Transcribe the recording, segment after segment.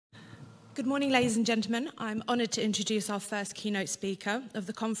Good morning, ladies and gentlemen. I'm honoured to introduce our first keynote speaker of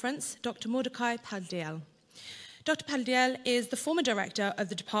the conference, Dr. Mordecai Paldiel. Dr. Paldiel is the former director of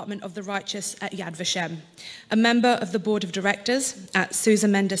the Department of the Righteous at Yad Vashem, a member of the board of directors at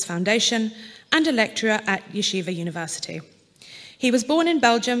Susan Mendes Foundation, and a lecturer at Yeshiva University. He was born in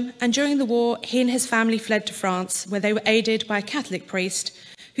Belgium, and during the war, he and his family fled to France, where they were aided by a Catholic priest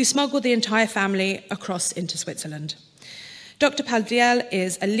who smuggled the entire family across into Switzerland. Dr. Paldiel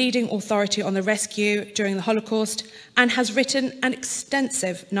is a leading authority on the rescue during the Holocaust and has written an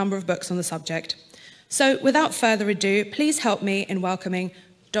extensive number of books on the subject. So, without further ado, please help me in welcoming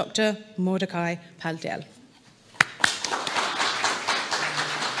Dr. Mordecai Paldiel.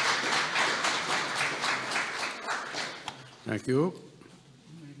 Thank you.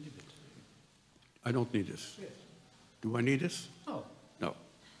 I don't need this. Do I need this? Oh. No.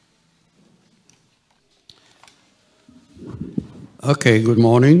 Okay, good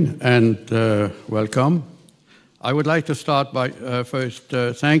morning and welcome. I would like to start by first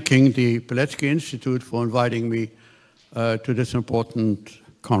thanking the Pileckiego Instytut for inviting me to this important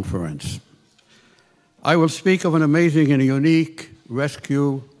conference. I will speak of an amazing and unique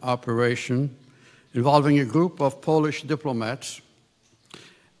rescue operation involving a group of Polish diplomats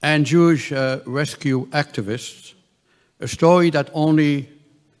and Jewish rescue activists, a story that only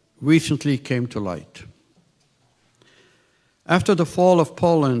recently came to light. After the fall of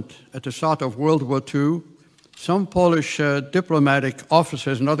Poland at the start of World War II, some Polish diplomatic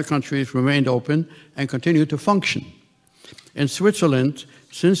offices in other countries remained open and continued to function. In Switzerland,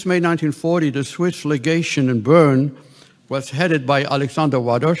 since May 1940, the Swiss legation in Bern was headed by Alexander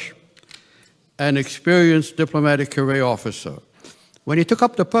Ładoś, an experienced diplomatic career officer. When he took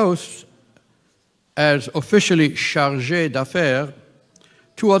up the post as officially chargé d'affaires,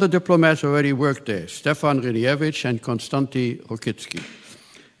 two other diplomats already worked there, Stefan Ryniewicz and Konstanty Rokicki.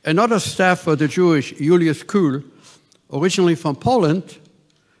 Another staffer, the Jewish Julius Kuhl, originally from Poland,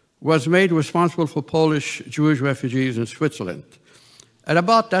 was made responsible for Polish Jewish refugees in Switzerland. At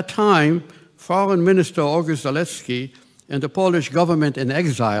about that time, Foreign Minister August Zalewski and the Polish government in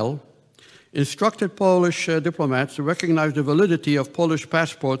exile instructed Polish diplomats to recognize the validity of Polish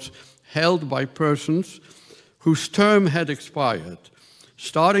passports held by persons whose term had expired.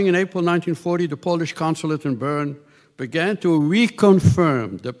 Starting in April 1940, the Polish consulate in Bern began to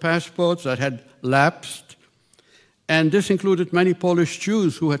reconfirm the passports that had lapsed, and this included many Polish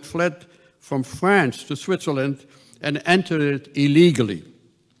Jews who had fled from France to Switzerland and entered it illegally,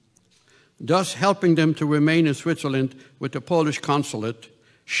 thus helping them to remain in Switzerland with the Polish consulate,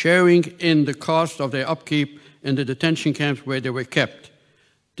 sharing in the cost of their upkeep in the detention camps where they were kept.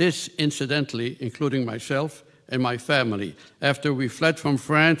 This, incidentally, including myself and my family, after we fled from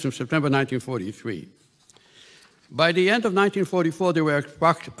France in September 1943. By the end of 1944, there were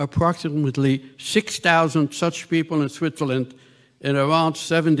approximately 6,000 such people in Switzerland in around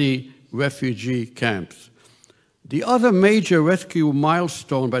 70 refugee camps. The other major rescue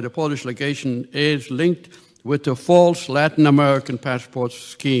milestone by the Polish legation is linked with the false Latin American passport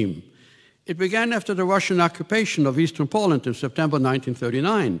scheme. It began after the Russian occupation of eastern Poland in September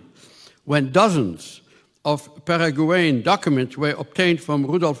 1939, when dozens of Paraguayan documents were obtained from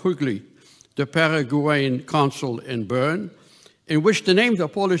Rudolf Hugli, the Paraguayan consul in Bern, in which the names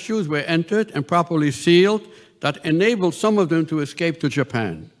of Polish Jews were entered and properly sealed that enabled some of them to escape to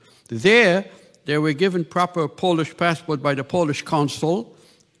Japan. There, they were given proper Polish passport by the Polish consul,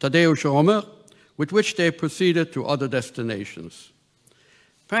 Tadeusz Romer, with which they proceeded to other destinations.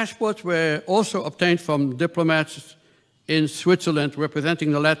 Passports were also obtained from diplomats in Switzerland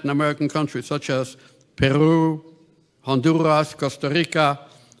representing the Latin American countries such as Peru, Honduras, Costa Rica,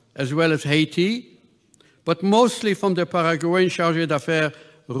 as well as Haiti, but mostly from the Paraguayan chargé d'affaires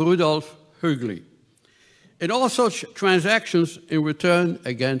Rudolf Hugli. In all such transactions in return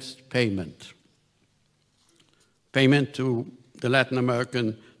against payment. Payment to the Latin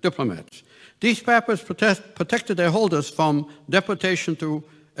American diplomats. These papers protected their holders from deportation to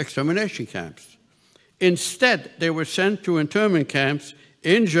extermination camps. Instead, they were sent to internment camps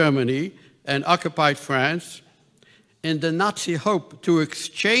in Germany and occupied France in the Nazi hope to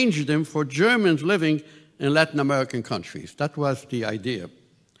exchange them for Germans living in Latin American countries. That was the idea.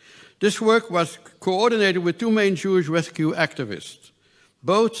 This work was coordinated with two main Jewish rescue activists,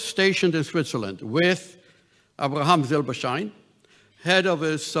 both stationed in Switzerland, with Abraham Silberstein, head of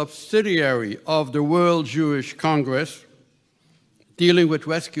a subsidiary of the World Jewish Congress, dealing with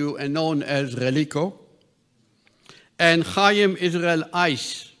rescue and known as Relico, and Chaim Israel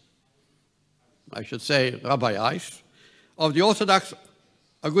Eiss, I should say Rabbi Eiss, of the Orthodox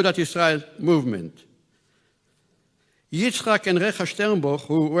Agudat Israel movement. Yitzhak and Recha Sternbuch,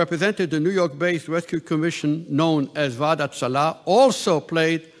 who represented the New York-based rescue commission known as Vadat Salah, also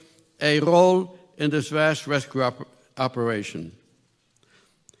played a role in this vast rescue operation.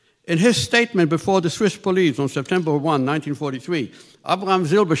 In his statement before the Swiss police on September 1, 1943, Abraham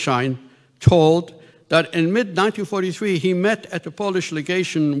Silberschein told that in mid-1943 he met at the Polish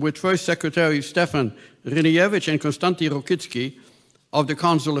legation with First Secretary Stefan Ryniewicz and Konstanty Rokicki of the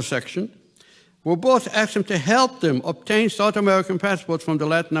consular section, who both asked him to help them obtain South American passports from the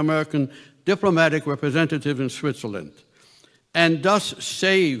Latin American diplomatic representative in Switzerland, and thus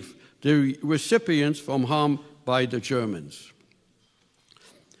save the recipients from harm by the Germans.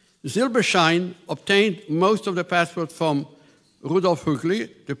 Silberschein obtained most of the passports from Rudolf Hügli,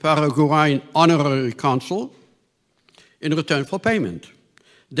 the Paraguayan honorary consul, in return for payment.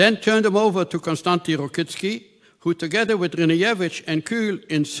 Then turned them over to Konstanty Rokicki, who together with Ryniewicz and Kuhl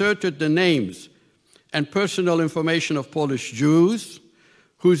inserted the names and personal information of Polish Jews,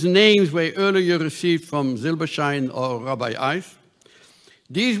 whose names were earlier received from Silberschein or Rabbi Eis.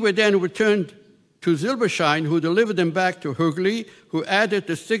 These were then returned to Silberschein, who delivered them back to Hügli, who added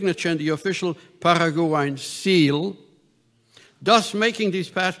the signature and the official Paraguayan seal, thus making these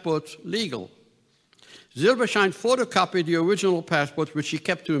passports legal. Silberschein photocopied the original passport, which he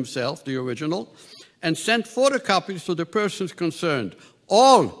kept to himself, the original, and sent photocopies to the persons concerned,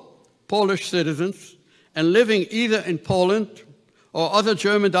 all Polish citizens, and living either in Poland or other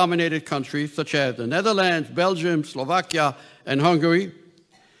German-dominated countries, such as the Netherlands, Belgium, Slovakia, and Hungary.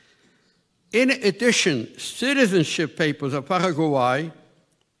 In addition, citizenship papers of Paraguay,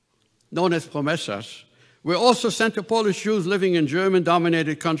 known as promesas, were also sent to Polish Jews living in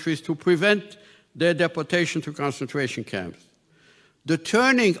German-dominated countries to prevent their deportation to concentration camps. The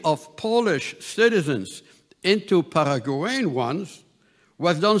turning of Polish citizens into Paraguayan ones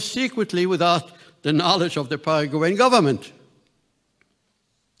was done secretly without the knowledge of the Paraguayan government,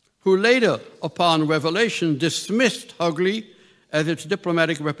 who later, upon revelation, dismissed Hügli as its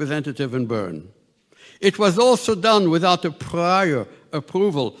diplomatic representative in Bern. It was also done without the prior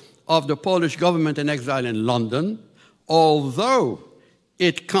approval of the Polish government in exile in London, although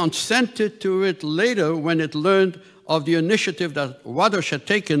it consented to it later when it learned of the initiative that Ładoś had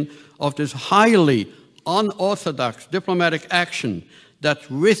taken of this highly unorthodox diplomatic action that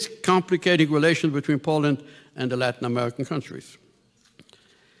risked complicating relations between Poland and the Latin American countries.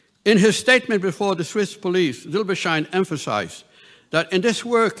 In his statement before the Swiss police, Silberschein emphasized that in this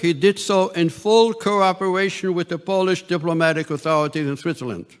work he did so in full cooperation with the Polish diplomatic authorities in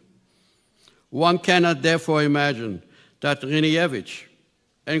Switzerland. One cannot therefore imagine that Ryniewicz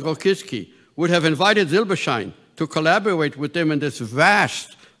and Rokicki would have invited Silberschein to collaborate with them in this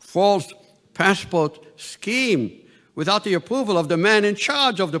vast false passport scheme without the approval of the man in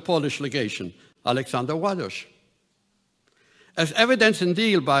charge of the Polish legation, Alexander Ładoś. As evidenced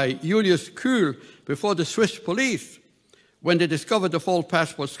indeed by Julius Kuhl before the Swiss police, when they discovered the false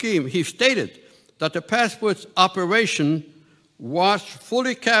passport scheme, he stated that the passport's operation was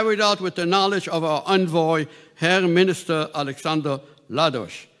fully carried out with the knowledge of our envoy, Herr Minister Alexander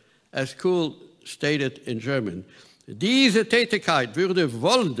Ładoś, as Kuhl stated in German. Diese Tätigkeit würde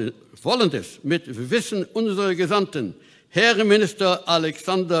wollendes mit Wissen unserer Gesandten, Herr Minister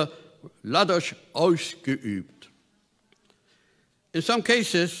Alexander Ładoś, ausgeübt. In some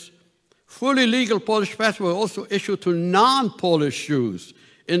cases, fully legal Polish passports were also issued to non-Polish Jews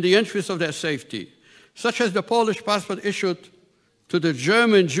in the interest of their safety, such as the Polish passport issued to the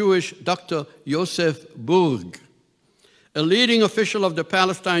German Jewish Dr. Josef Burg, a leading official of the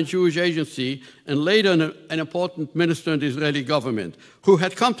Palestine Jewish Agency and later an important minister in the Israeli government, who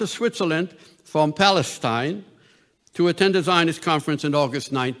had come to Switzerland from Palestine to attend the Zionist conference in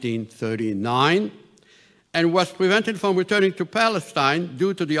August 1939, and was prevented from returning to Palestine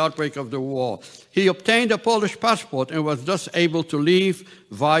due to the outbreak of the war. He obtained a Polish passport and was thus able to leave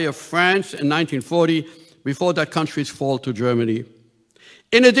via France in 1940 before that country's fall to Germany.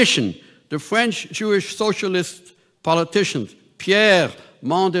 In addition, the French Jewish socialist politician Pierre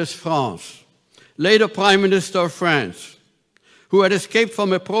Mendès France, later Prime Minister of France, who had escaped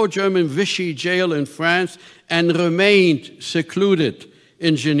from a pro-German Vichy jail in France and remained secluded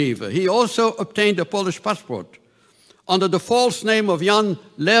in Geneva. He also obtained a Polish passport under the false name of Jan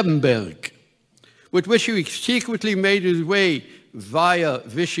Lemberg, with which he secretly made his way via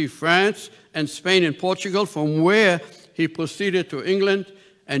Vichy France and Spain and Portugal, from where he proceeded to England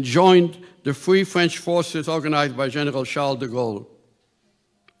and joined the Free French forces organized by General Charles de Gaulle.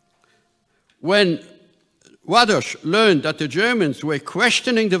 When Ładoś learned that the Germans were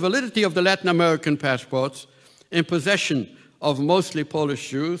questioning the validity of the Latin American passports in possession of mostly Polish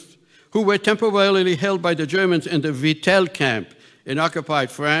Jews, who were temporarily held by the Germans in the Witolda camp in occupied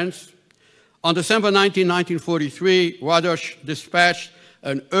France. On December 19, 1943, Ładoś dispatched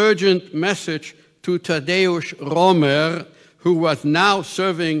an urgent message to Tadeusz Romer, who was now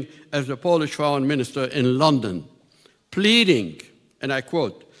serving as the Polish foreign minister in London, pleading, and I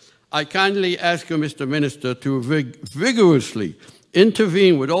quote, "I kindly ask you, Mr. Minister, to vigorously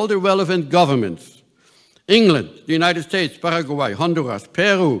intervene with all the relevant governments, England, the United States, Paraguay, Honduras,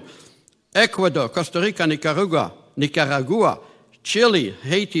 Peru, Ecuador, Costa Rica, Nicaragua, Chile,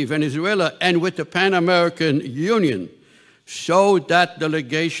 Haiti, Venezuela, and with the Pan-American Union, so that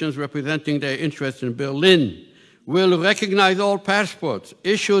delegations representing their interests in Berlin will recognize all passports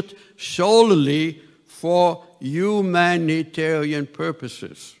issued solely for humanitarian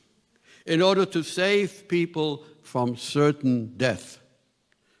purposes in order to save people from certain death.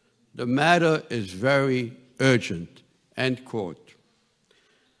 The matter is very urgent," end quote.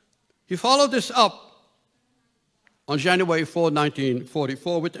 He followed this up on January 4,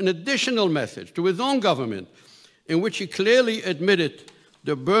 1944, with an additional message to his own government in which he clearly admitted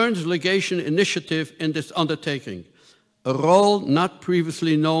the Burns Legation initiative in this undertaking, a role not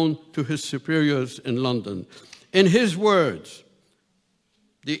previously known to his superiors in London. In his words,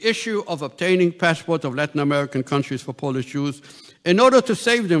 the issue of obtaining passports of Latin American countries for Polish Jews in order to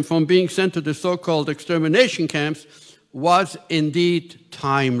save them from being sent to the so-called extermination camps was indeed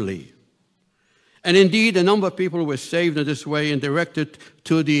timely. And indeed, a number of people were saved in this way and directed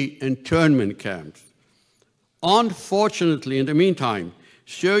to the internment camps. Unfortunately, in the meantime,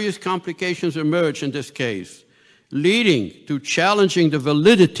 serious complications emerged in this case, leading to challenging the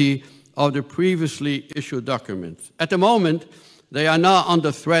validity of the previously issued documents. At the moment, they are now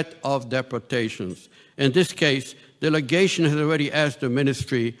under threat of deportations. In this case, the legation has already asked the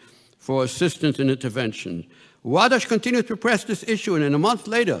ministry for assistance and intervention. Ładoś continued to press this issue, and a month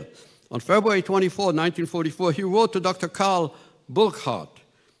later, on February 24, 1944, he wrote to Dr. Karl Burkhardt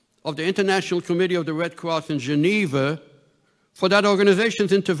of the International Committee of the Red Cross in Geneva for that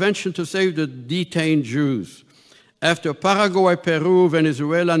organization's intervention to save the detained Jews. After Paraguay, Peru,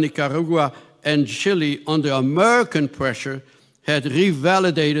 Venezuela, Nicaragua, and Chile, under American pressure, had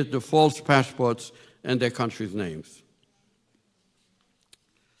revalidated the false passports and their countries' names.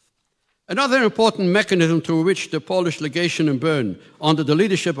 Another important mechanism through which the Polish legation in Bern, under the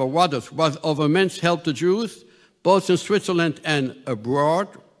leadership of Ładoś, was of immense help to Jews, both in Switzerland and abroad,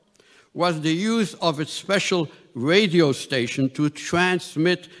 was the use of its special radio station to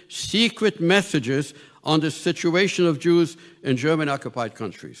transmit secret messages on the situation of Jews in German-occupied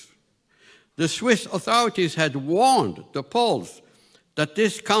countries. The Swiss authorities had warned the Poles that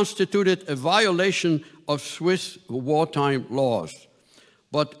this constituted a violation of Swiss wartime laws.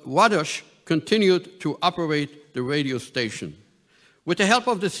 But Ładoś continued to operate the radio station. With the help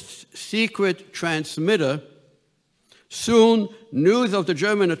of this secret transmitter, soon news of the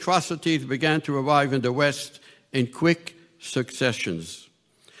German atrocities began to arrive in the West in quick successions.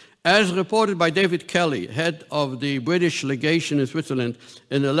 As reported by David Kelly, head of the British legation in Switzerland,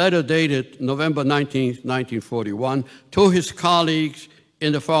 in a letter dated November 19, 1941, to his colleagues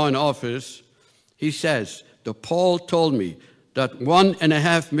in the Foreign Office, he says, "The Pole told me that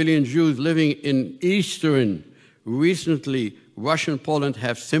 1.5 million Jews living in eastern, recently Russian Poland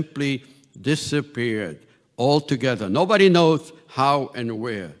have simply disappeared altogether. Nobody knows how and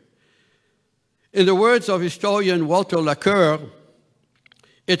where." In the words of historian Walter Lacoeur,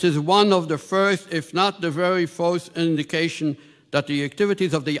 it is one of the first, if not the very first, indication that the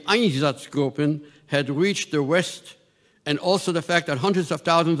activities of the Einsatzgruppen had reached the West, and also the fact that hundreds of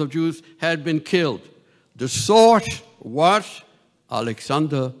thousands of Jews had been killed. The source was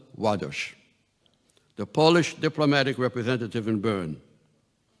Alexander Ładoś, the Polish diplomatic representative in Bern.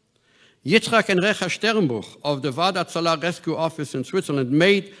 Yitzhak and Recha Sternbuch of the Vada Tzala Rescue Office in Switzerland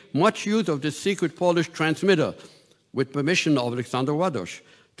made much use of this secret Polish transmitter, with permission of Alexander Ładoś,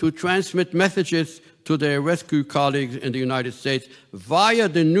 to transmit messages to their rescue colleagues in the United States via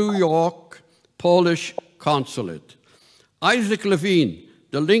the New York Polish consulate. Isaac Levine,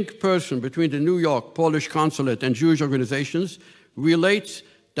 the link person between the New York Polish consulate and Jewish organizations, relates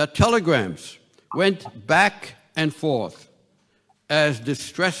that telegrams went back and forth as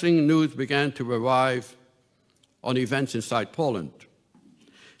distressing news began to arrive on events inside Poland.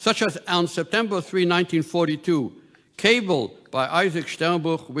 Such as on September 3, 1942, cable by Isaac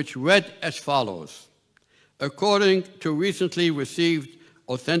Sternbuch, which read as follows: "According to recently received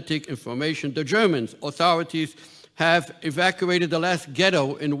authentic information, the German authorities have evacuated the last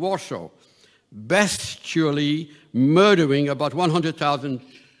ghetto in Warsaw, bestially murdering about 100,000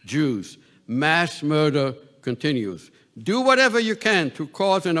 Jews. Mass murder continues. Do whatever you can to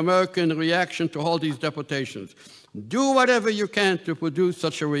cause an American reaction to all these deportations. Do whatever you can to produce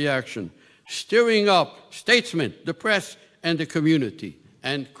such a reaction, stirring up statesmen, the press, and the community,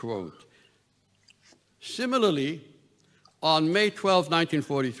 end quote. Similarly, on May 12,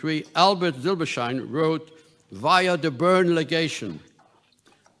 1943, Albert Zilberstein wrote via the Bern legation,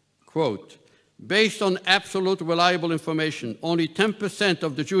 quote, based on absolute reliable information, only 10%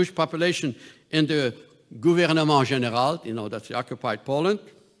 of the Jewish population in the Gouvernement Général, you know, that's the occupied Poland,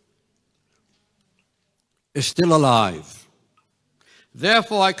 is still alive.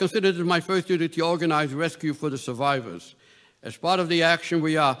 Therefore, I considered it my first duty to organize rescue for the survivors. As part of the action,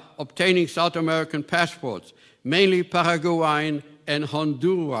 we are obtaining South American passports, mainly Paraguayan and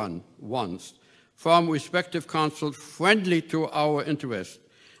Honduran ones, from respective consuls friendly to our interests.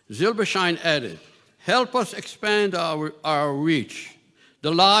 Zilberstein added, help us expand our reach.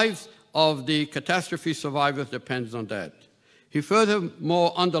 The lives of the catastrophe survivors depends on that. He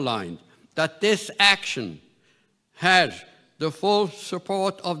furthermore underlined that this action has the full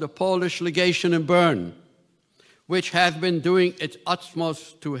support of the Polish legation in Bern, which has been doing its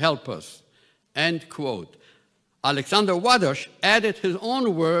utmost to help us, end quote. Alexander Ładoś added his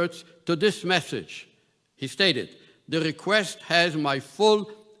own words to this message. He stated, the request has my full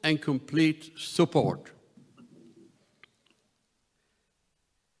and complete support.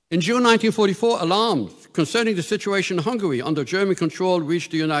 In June 1944, alarms concerning the situation in Hungary under German control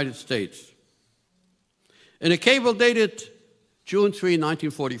reached the United States. In a cable dated June 3,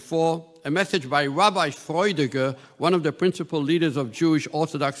 1944, a message by Rabbi Freudiger, one of the principal leaders of Jewish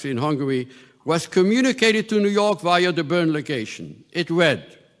Orthodoxy in Hungary, was communicated to New York via the Bern legation. It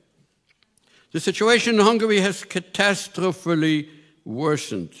read, the situation in Hungary has catastrophically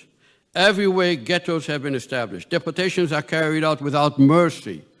worsened. Everywhere ghettos have been established. Deportations are carried out without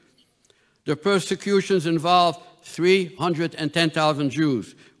mercy. The persecutions involve 310,000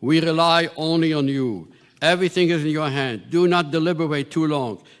 Jews. We rely only on you. Everything is in your hand. Do not deliberate too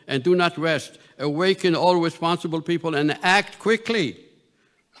long, and do not rest. Awaken all responsible people and act quickly,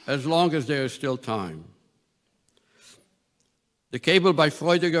 as long as there is still time. The cable by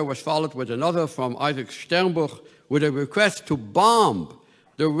Freudiger was followed with another from Isaac Sternbuch with a request to bomb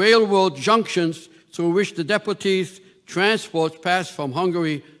the railroad junctions through which the deportees' transports passed from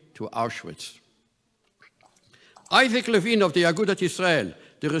Hungary to Auschwitz. Isaac Levine of the Agudat Israel,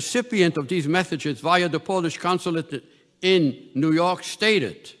 the recipient of these messages via the Polish consulate in New York,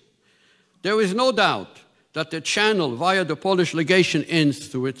 stated, there is no doubt that the channel via the Polish legation in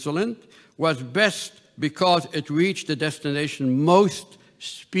Switzerland was best because it reached the destination most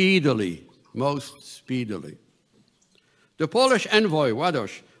speedily. The Polish envoy,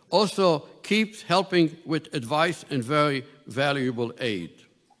 Ładoś, also keeps helping with advice and very valuable aid.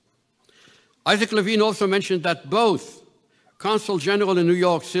 Isaac Levine also mentioned that both Consul General in New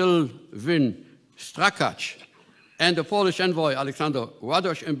York, Sylwin Strakacz, and the Polish envoy, Alexander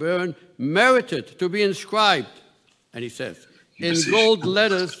Ładoś in Bern, merited to be inscribed, and he says, in gold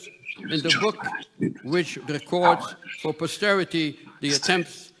letters in the book which records for posterity the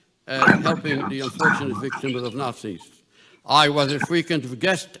attempts at helping the unfortunate victims of Nazis. I was a frequent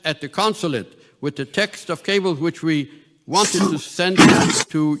guest at the consulate with the text of cables which we wanted to send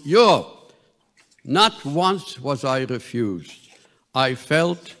to Europe. Not once was I refused. I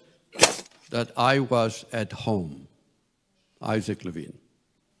felt that I was at home. Isaac Levine.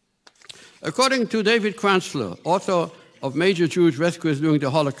 According to David Kranzler, author of Major Jewish Rescues During the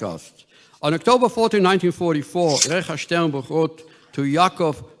Holocaust, on October 14, 1944, Recha Sternbuch wrote to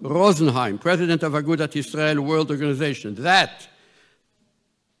Yaakov Rosenheim, president of Agudat Israel World Organization, that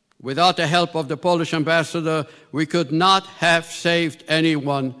without the help of the Polish ambassador, we could not have saved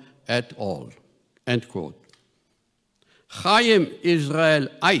anyone at all, end quote. Chaim Israel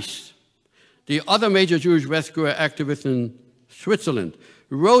Eis, the other major Jewish rescuer activist in Switzerland,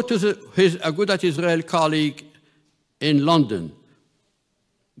 wrote to his Agudat Israel colleague in London,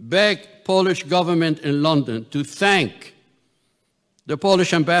 begged Polish government in London to thank the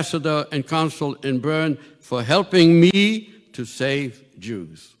Polish ambassador and consul in Bern for helping me to save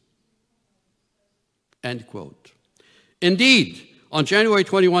Jews, end quote. Indeed, on January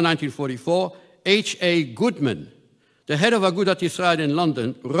 21, 1944, H.A. Goodman, the head of Agudat Israel in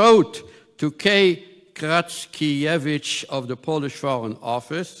London, wrote to K. Krackiewicz of the Polish Foreign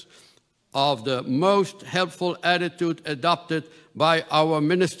Office of the most helpful attitude adopted by our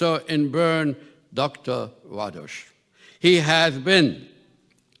minister in Bern, Dr. Ładoś. He has been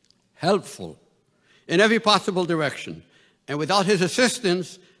helpful in every possible direction, and without his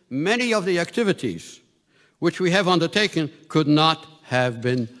assistance, many of the activities which we have undertaken could not have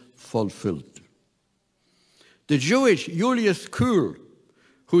been fulfilled. The Jewish Julius Kuhl,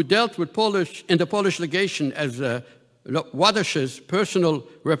 who dealt with in the Polish legation as Wadash's personal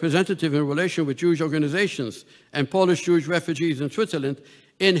representative in relation with Jewish organizations and Polish Jewish refugees in Switzerland,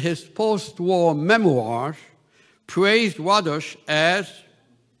 in his post-war memoirs, praised Wadasz as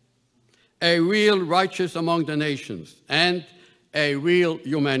a real righteous among the nations and a real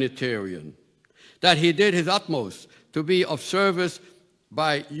humanitarian, that he did his utmost to be of service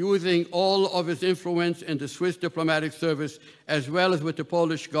by using all of his influence in the Swiss diplomatic service as well as with the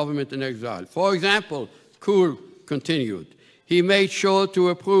Polish government in exile. For example, Kuhl continued, he made sure to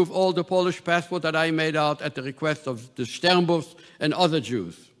approve all the Polish passports that I made out at the request of the Sternbuchs and other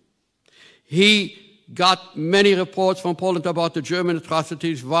Jews. He got many reports from Poland about the German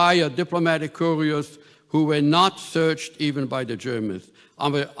atrocities via diplomatic couriers who were not searched even by the Germans.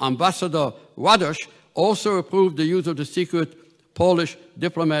 Ambassador Wadasz also approved the use of the secret Polish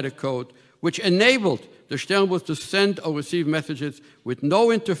diplomatic code, which enabled the Sternbuchs to send or receive messages with no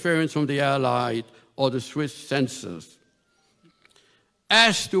interference from the Allied or the Swiss censors.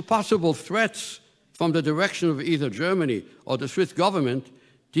 As to possible threats from the direction of either Germany or the Swiss government,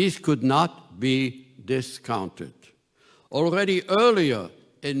 these could not be discounted. Already earlier,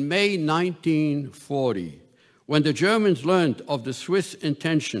 in May 1940, when the Germans learned of the Swiss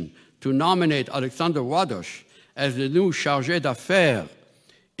intention to nominate Alexander Wadasz as the new chargé d'affaires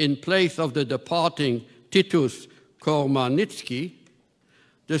in place of the departing Titus Kormanitsky,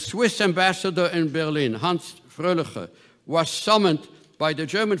 the Swiss ambassador in Berlin, Hans Fröhliche, was summoned by the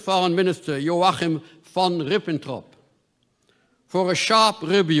German foreign minister Joachim von Ribbentrop for a sharp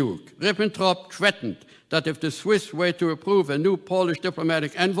rebuke. Ribbentrop threatened that if the Swiss were to approve a new Polish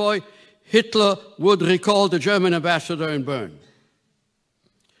diplomatic envoy, Hitler would recall the German ambassador in Bern.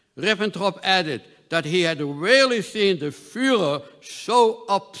 Ribbentrop added that he had rarely seen the Führer so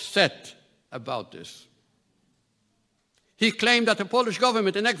upset about this. He claimed that the Polish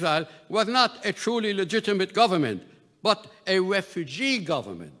government in exile was not a truly legitimate government, but a refugee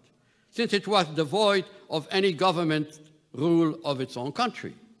government, since it was devoid of any government rule of its own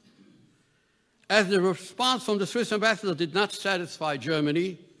country. As the response from the Swiss ambassador did not satisfy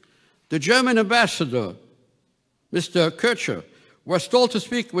Germany, the German ambassador, Mr. Kircher, was told to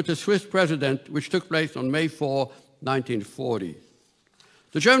speak with the Swiss president, which took place on May 4, 1940.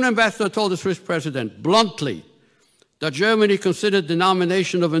 The German ambassador told the Swiss president bluntly that Germany considered the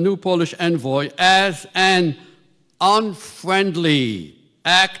nomination of a new Polish envoy as an unfriendly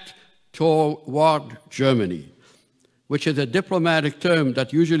act toward Germany, which is a diplomatic term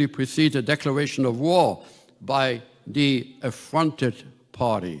that usually precedes a declaration of war by the affronted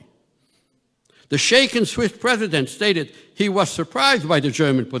party. The shaken Swiss president stated he was surprised by the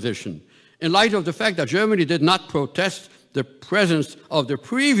German position in light of the fact that Germany did not protest the presence of the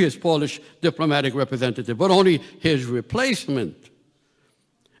previous Polish diplomatic representative, but only his replacement.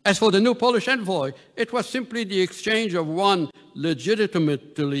 As for the new Polish envoy, it was simply the exchange of one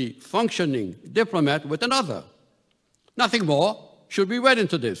legitimately functioning diplomat with another. Nothing more should be read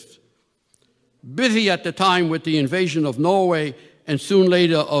into this. Busy at the time with the invasion of Norway and soon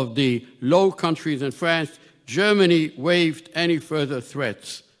later of the Low Countries and France, Germany waived any further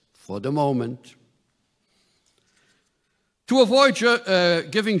threats for the moment. To avoid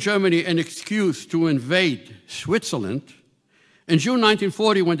giving Germany an excuse to invade Switzerland, in June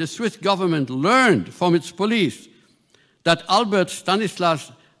 1940, when the Swiss government learned from its police that Albert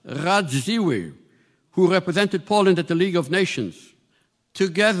Stanislas Radziwiłł, who represented Poland at the League of Nations,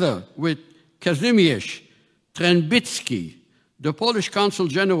 together with Kazimierz Trębicki, the Polish Consul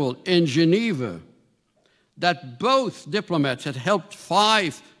General in Geneva, that both diplomats had helped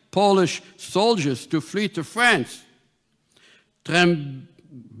 5 Polish soldiers to flee to France.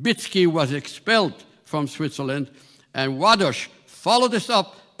 Trębicki was expelled from Switzerland, and Wadasz followed this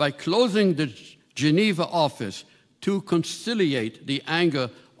up by closing the Geneva office to conciliate the anger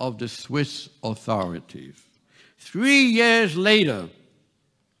of the Swiss authorities. 3 years later,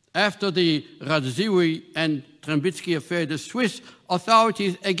 after the Radziwiłł and Trębicki affair, the Swiss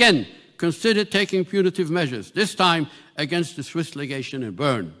authorities again considered taking punitive measures, this time against the Swiss legation in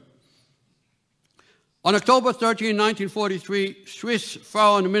Bern. On October 13, 1943, Swiss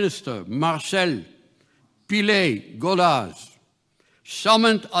Foreign Minister Marcel Pileckiego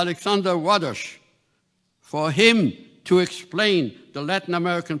summoned Alexander Wadasz for him to explain the Latin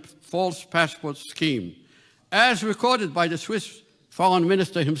American false passport scheme, as recorded by the Swiss Foreign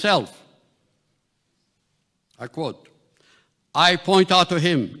Minister himself. I quote, "I point out to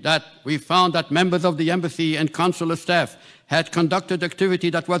him that we found that members of the embassy and consular staff had conducted activity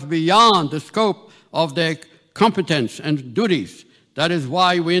that was beyond the scope of their competence and duties. That is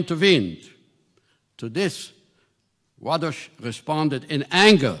why we intervened." To this, Ładoś responded in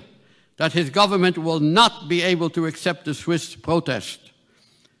anger that his government will not be able to accept the Swiss protest.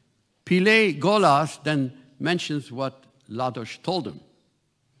 Pileckiego then mentions what Ładoś told him.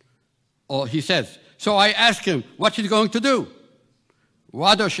 Or he says, so I asked him what he's going to do.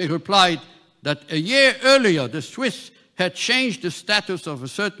 Ładoś replied that a year earlier the Swiss had changed the status of a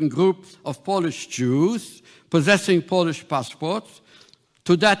certain group of Polish Jews possessing Polish passports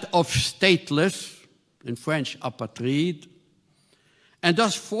to that of stateless, in French, apatride, and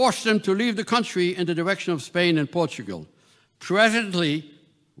thus forced them to leave the country in the direction of Spain and Portugal. Presently,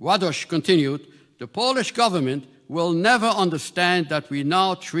 Ładoś continued, the Polish government will never understand that we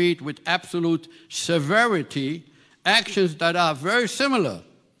now treat with absolute severity actions that are very similar,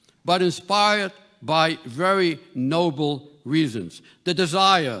 but inspired by very noble reasons. The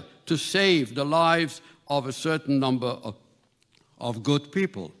desire to save the lives of a certain number of good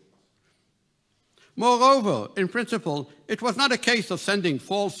people. Moreover, in principle, it was not a case of sending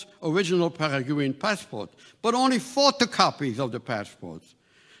false original Paraguayan passports, but only photocopies of the passports,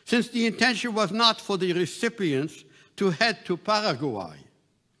 since the intention was not for the recipients to head to Paraguay,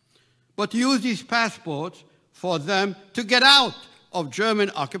 but to use these passports for them to get out of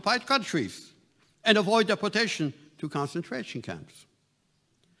German-occupied countries and avoid deportation to concentration camps.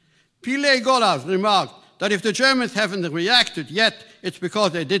 Pileckiego remarked that if the Germans haven't reacted yet, it's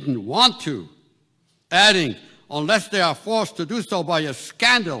because they didn't want to, adding, unless they are forced to do so by a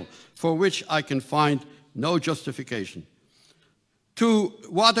scandal for which I can find no justification. To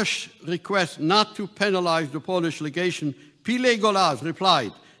Ładoś's request not to penalize the Polish legation, Pileckiego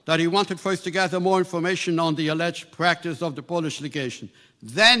replied that he wanted first to gather more information on the alleged practice of the Polish legation.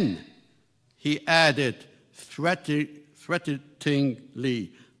 Then he added threateningly,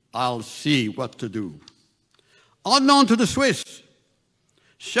 I'll see what to do. Unknown to the Swiss,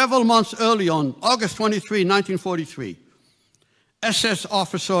 several months early on August 23, 1943, SS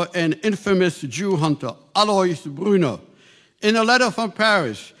officer and infamous Jew hunter Alois Brunner, in a letter from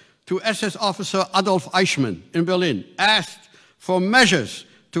Paris to SS officer Adolf Eichmann in Berlin, asked for measures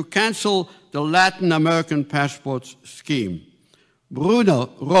to cancel the Latin American passports scheme. Brunner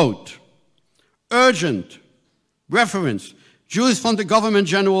wrote, urgent reference, Jews from the government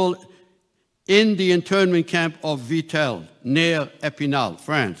general in the internment camp of Vitel, near Epinal,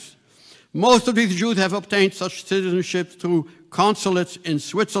 France. Most of these Jews have obtained such citizenship through consulates in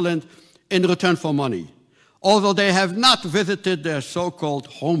Switzerland in return for money, although they have not visited their so-called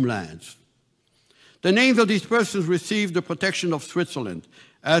homelands. The names of these persons received the protection of Switzerland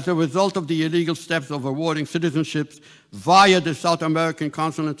as a result of the illegal steps of awarding citizenships via the South American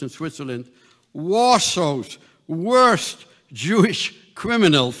consulate in Switzerland. Warsaw's worst Jewish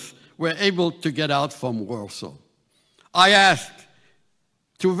criminals were able to get out from Warsaw. I asked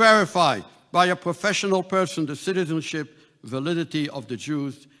to verify by a professional person the citizenship validity of the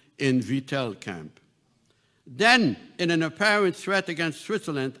Jews in Vitel camp. Then, in an apparent threat against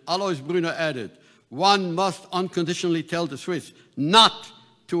Switzerland, Alois Brunner added, one must unconditionally tell the Swiss not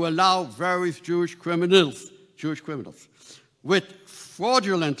to allow various Jewish criminals with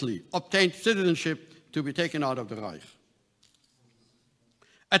fraudulently obtained citizenship to be taken out of the Reich.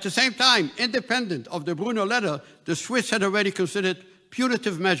 At the same time, independent of the Brunner letter, the Swiss had already considered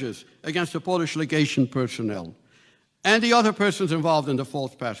punitive measures against the Polish legation personnel and the other persons involved in the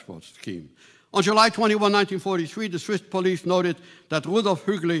false passport scheme. On July 21, 1943, the Swiss police noted that Rudolf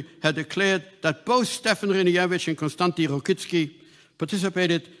Hügli had declared that both Stefan Reniewicz and Konstanty Rokicki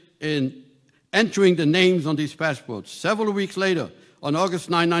participated in entering the names on these passports. Several weeks later, on August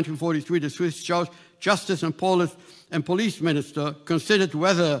 9, 1943, the Swiss Justice and Police Minister considered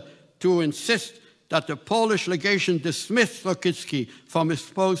whether to insist that the Polish legation dismiss Rokicki from his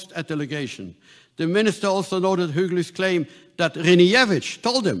post at the legation. The minister also noted Hügli's claim that Reniewicz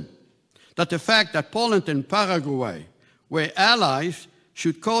told him that the fact that Poland and Paraguay were allies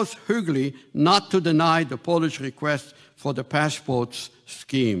should cause Hügli not to deny the Polish request for the passports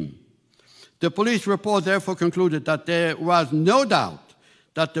scheme. The police report therefore concluded that there was no doubt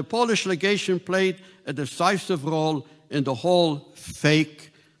that the Polish legation played a decisive role in the whole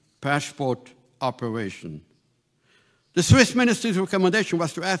fake passport operation. The Swiss minister's recommendation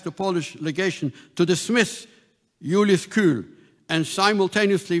was to ask the Polish legation to dismiss Julius Kühl and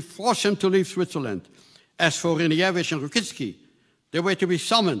simultaneously force him to leave Switzerland. As for Reniewicz and Rokicki, they were to be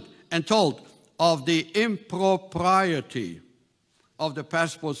summoned and told of the impropriety of the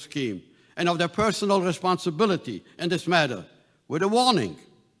passport scheme and of their personal responsibility in this matter, with a warning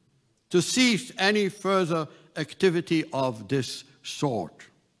to cease any further activity of this sort.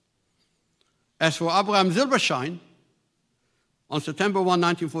 As for Abraham Silberschein, on September 1,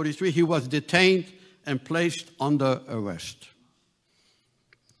 1943, he was detained and placed under arrest.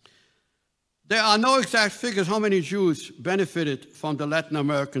 There are no exact figures how many Jews benefited from the Latin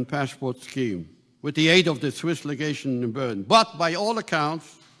American passport scheme with the aid of the Swiss legation in Bern, but by all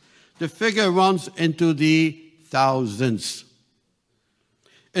accounts, the figure runs into the thousands.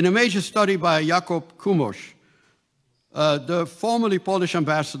 In a major study by Jakob Kumos, the formerly Polish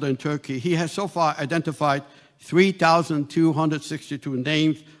ambassador in Turkey, he has so far identified 3,262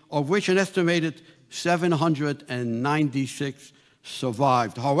 names, of which an estimated 796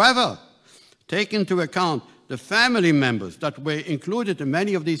 survived. However, take into account the family members that were included in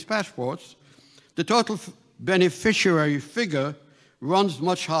many of these passports, the total beneficiary figure runs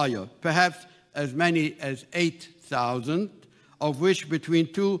much higher, perhaps as many as 8,000, of which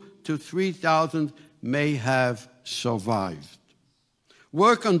between 2,000 to 3,000 may have survived.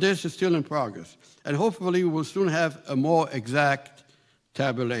 Work on this is still in progress, and hopefully we will soon have a more exact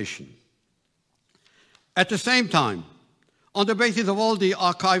tabulation. At the same time, on the basis of all the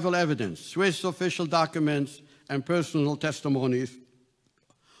archival evidence, Swiss official documents, and personal testimonies,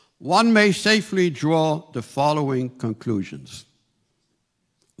 one may safely draw the following conclusions.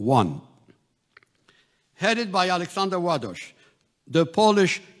 1. Headed by Alexander Ładoś, the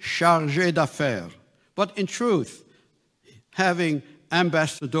Polish chargé d'affaires, but in truth, having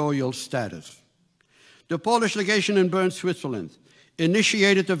ambassadorial status. The Polish legation in Bern, Switzerland,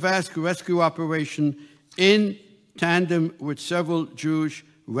 initiated a vast rescue operation in tandem with several Jewish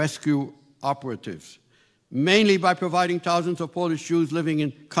rescue operatives, mainly by providing thousands of Polish Jews living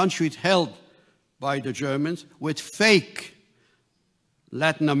in countries held by the Germans with fake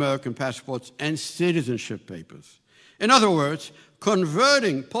Latin American passports and citizenship papers. In other words,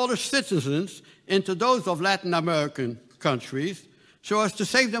 converting Polish citizens into those of Latin American countries so as to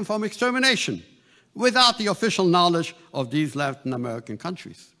save them from extermination without the official knowledge of these Latin American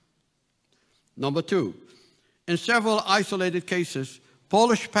countries. Number 2, in several isolated cases,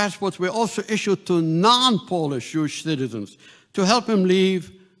 Polish passports were also issued to non-Polish Jewish citizens to help them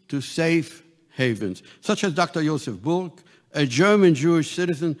leave to safe havens, such as Dr. Josef Burg, a German Jewish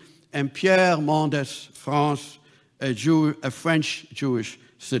citizen, and Pierre Mendes France, a French Jewish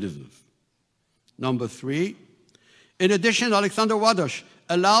citizen. Number 3, in addition, Alexander Ładoś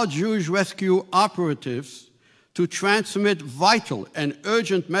allowed Jewish rescue operatives to transmit vital and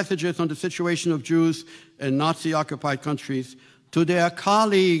urgent messages on the situation of Jews in Nazi-occupied countries to their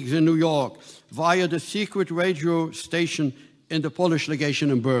colleagues in New York via the secret radio station in the Polish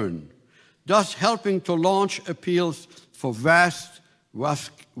legation in Bern, thus helping to launch appeals for vast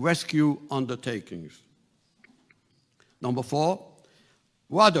rescue undertakings. Number 4,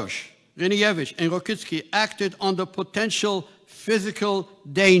 Ładoś, Ryniewicz, and Rokicki acted under potential physical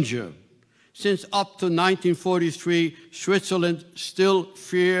danger, since up to 1943, Switzerland still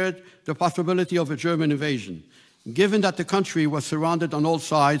feared the possibility of a German invasion, given that the country was surrounded on all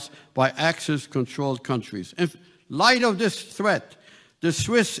sides by Axis-controlled countries. In light of this threat, the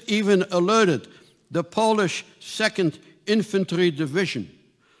Swiss even alerted the Polish 2nd Infantry Division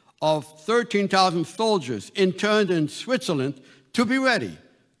of 13,000 soldiers interned in Switzerland to be ready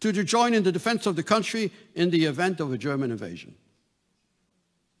to join in the defense of the country in the event of a German invasion.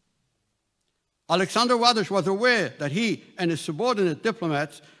 Alexander Ładoś was aware that he and his subordinate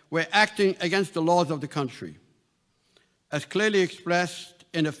diplomats were acting against the laws of the country, as clearly expressed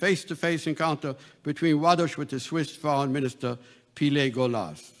in a face-to-face encounter between Ładoś with the Swiss Foreign Minister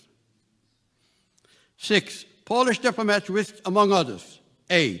Pileckiego. 6, Polish diplomats risked, among others,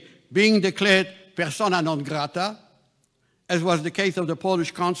 A, being declared persona non grata, as was the case of the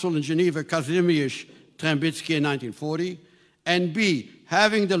Polish consul in Geneva, Kazimierz Trębicki in 1940, and B,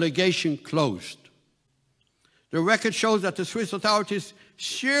 having the legation closed. The record shows that the Swiss authorities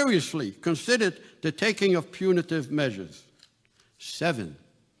seriously considered the taking of punitive measures. 7,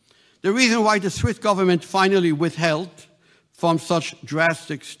 the reason why the Swiss government finally withheld from such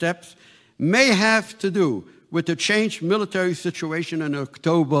drastic steps may have to do with the changed military situation in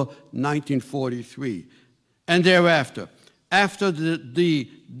October 1943, and thereafter, after the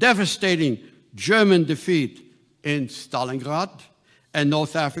devastating German defeat in Stalingrad and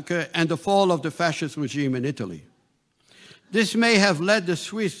North Africa and the fall of the fascist regime in Italy. This may have led the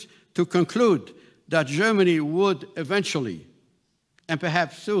Swiss to conclude that Germany would eventually, and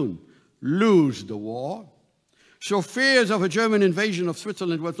perhaps soon, lose the war. So fears of a German invasion of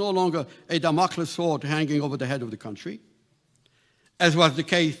Switzerland was no longer a Damocles sword hanging over the head of the country, as was the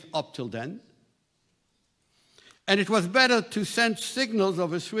case up till then. And it was better to send signals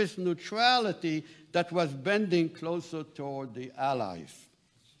of a Swiss neutrality that was bending closer toward the Allies.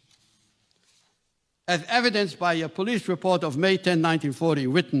 As evidenced by a police report of May 10, 1940,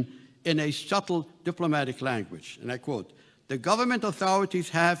 written in a subtle diplomatic language, and I quote, "The government authorities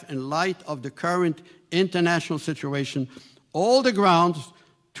have, in light of the current international situation, all the grounds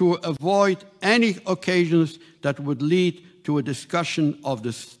to avoid any occasions that would lead to a discussion of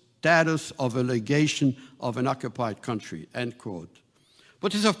the status of a legation of an occupied country," end quote.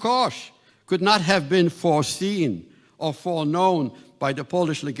 But this, of course, could not have been foreseen or foreknown by the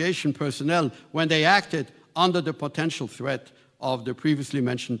Polish legation personnel when they acted under the potential threat of the previously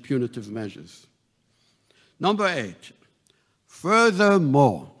mentioned punitive measures. Number 8,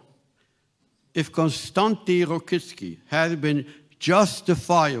 furthermore, if Konstanty Rokicki had been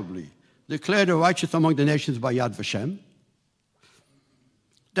justifiably declared the righteous among the nations by Yad Vashem,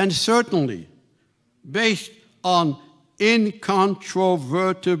 then certainly, based on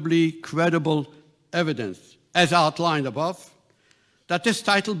incontrovertibly credible evidence, as outlined above, that this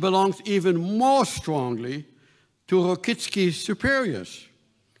title belongs even more strongly to Rokicki's superiors,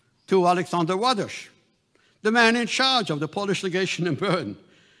 to Alexander Ładoś, the man in charge of the Polish legation in Bern,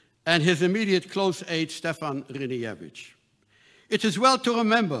 and his immediate close aide, Stefan Ryniewicz. It is well to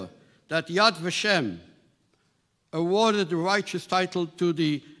remember that Yad Vashem awarded the righteous title to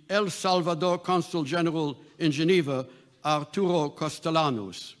the El Salvador Consul General in Geneva, Arturo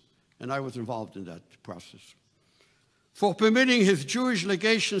Castellanos, and I was involved in that process, for permitting his Jewish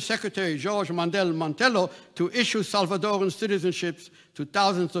legation secretary, George Mandel Mantello, to issue Salvadoran citizenships to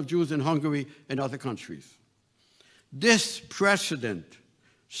thousands of Jews in Hungary and other countries. This precedent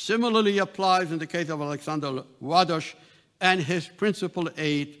similarly applies in the case of Alexander Ładoś and his principal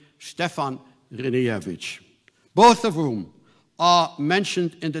aide, Stefan Ryniewicz, both of whom are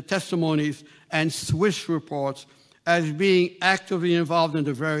mentioned in the testimonies and Swiss reports as being actively involved in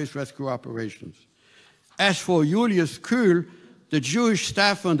the various rescue operations. As for Julius Kuhl, the Jewish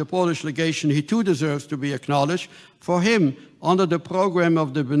staffer in the Polish legation, he too deserves to be acknowledged. For him, under the program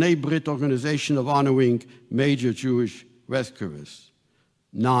of the B'nai Brit organization of honoring major Jewish rescuers.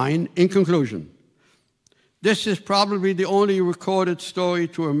 9, in conclusion, this is probably the only recorded story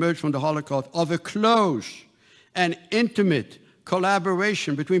to emerge from the Holocaust of a close and intimate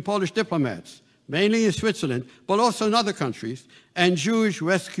collaboration between Polish diplomats, mainly in Switzerland, but also in other countries, and Jewish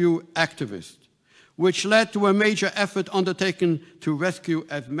rescue activists, which led to a major effort undertaken to rescue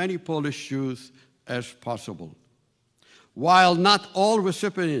as many Polish Jews as possible. While not all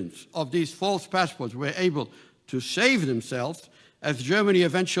recipients of these false passports were able to save themselves, as Germany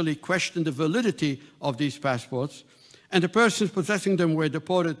eventually questioned the validity of these passports, and the persons possessing them were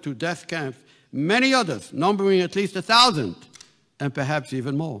deported to death camps, many others, numbering at least 1,000, and perhaps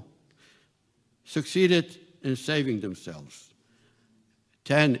even more, succeeded in saving themselves.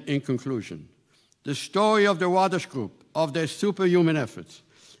 10, in conclusion, the story of the Ładoś Group, of their superhuman efforts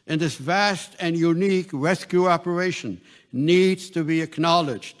in this vast and unique rescue operation needs to be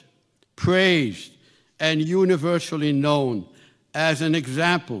acknowledged, praised, and universally known as an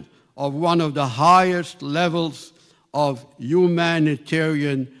example of one of the highest levels of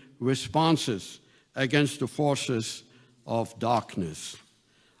humanitarian responses against the forces of darkness.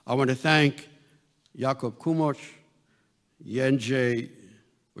 I want to thank Jakub Kumoc, Jędrzej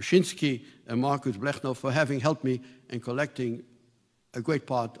Oshinsky, and Markus Blechnow for having helped me in collecting a great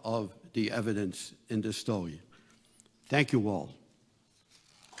part of the evidence in this story. Thank you all.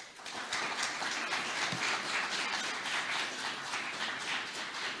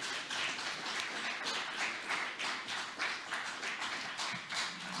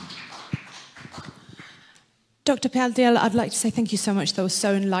 Dr. Paldiel, I'd like to say thank you so much. That was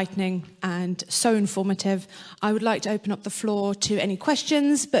so enlightening and so informative. I would like to open up the floor to any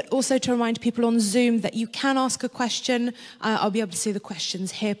questions, but also to remind people on Zoom that you can ask a question. I'll be able to see the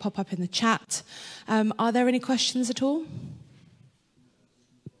questions here pop up in the chat. Are there any questions at all?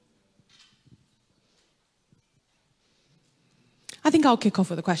 I think I'll kick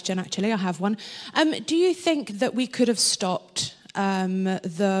off with a question, actually. I have one. Do you think that we could have stopped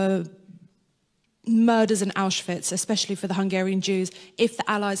the murders in Auschwitz, especially for the Hungarian Jews, if the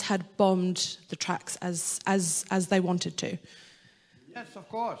Allies had bombed the tracks as they wanted to? Yes, of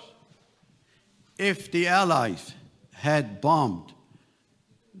course. If the Allies had bombed,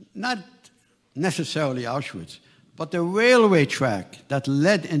 not necessarily Auschwitz, but the railway track that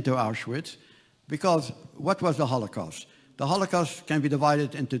led into Auschwitz, because what was the Holocaust? The Holocaust can be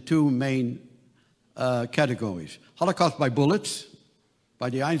divided into two main categories. Holocaust by bullets,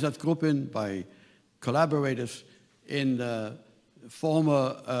 by the Einsatzgruppen, by collaborators in the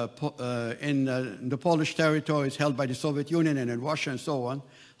former, in the Polish territories held by the Soviet Union and in Russia and so on.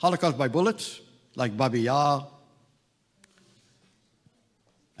 Holocaust by bullets, like Babi Yar.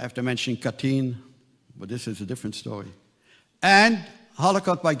 I have to mention Katyn, but this is a different story. And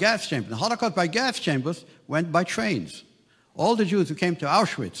Holocaust by gas chambers. The Holocaust by gas chambers went by trains. All the Jews who came to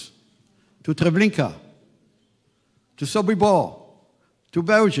Auschwitz, to Treblinka, to Sobibor, to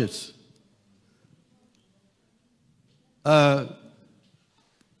Belgium, to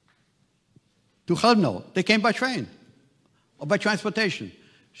Chelmno, they came by train or by transportation.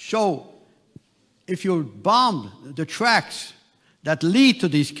 So if you bomb the tracks that lead to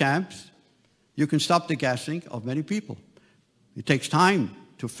these camps, you can stop the gassing of many people. It takes time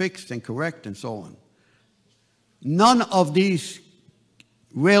to fix and correct and so on. None of these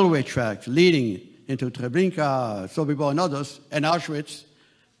railway tracks leading into Treblinka, Sobibor and others, and Auschwitz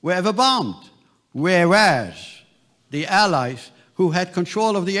were ever bombed, whereas the Allies, who had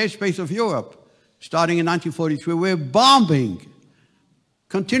control of the airspace of Europe, starting in 1943, were bombing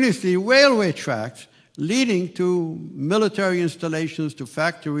continuously railway tracks leading to military installations, to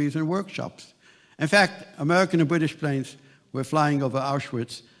factories and workshops. In fact, American and British planes were flying over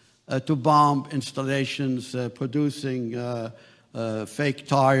Auschwitz to bomb installations producing fake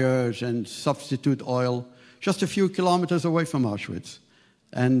tires and substitute oil just a few kilometers away from Auschwitz.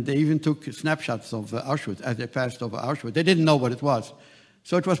 And they even took snapshots of Auschwitz as they passed over Auschwitz. They didn't know what it was.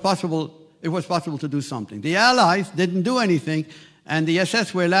 So it was possible to do something. The Allies didn't do anything, and the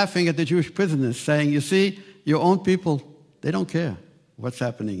SS were laughing at the Jewish prisoners, saying, you see, your own people, they don't care what's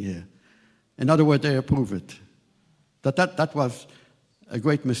happening here. In other words, they approve it. That was a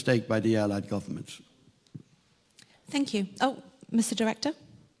great mistake by the Allied governments. Thank you. Oh, Mr. Director?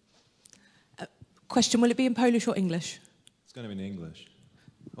 Question, will it be in Polish or English? It's going to be in English.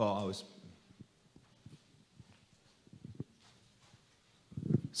 Well,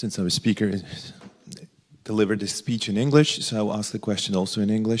 since our speaker delivered this speech in English, so I'll ask the question also in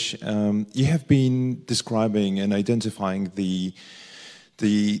English. You have been describing and identifying the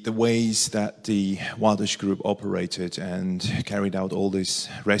ways that the Ładoś group operated and carried out all this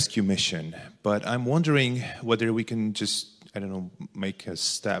rescue mission. But I'm wondering whether we can just, I don't know, make a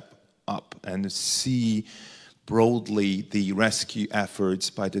step up and see broadly the rescue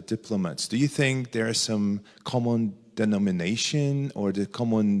efforts by the diplomats. Do you think there are some common denomination or the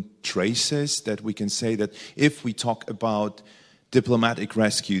common traces that we can say that if we talk about diplomatic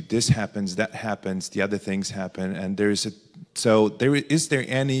rescue, this happens, that happens, the other things happen, and is there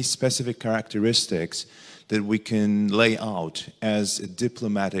any specific characteristics that we can lay out as a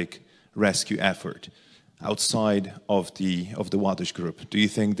diplomatic rescue effort outside of the Ładoś group? Do you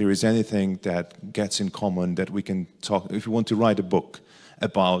think there is anything that gets in common that we can talk, if you want to write a book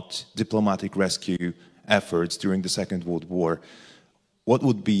about diplomatic rescue efforts during the Second World War, what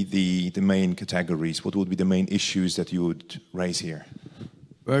would be the main categories? What would be the main issues that you would raise here?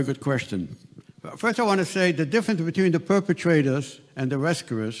 Very good question. First, I want to say the difference between the perpetrators and the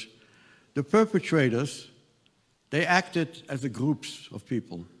rescuers. The perpetrators, they acted as a groups of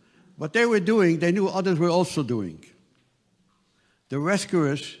people. What they were doing, they knew others were also doing. The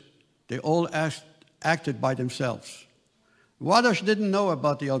rescuers, they all acted by themselves. Ładoś didn't know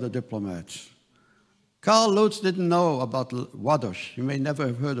about the other diplomats. Karl Lutz didn't know about Ładoś. You may never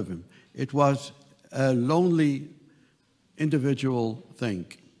have heard of him. It was a lonely individual thing.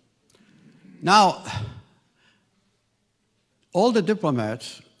 Now, all the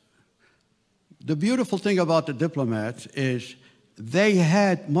diplomats, the beautiful thing about the diplomats is they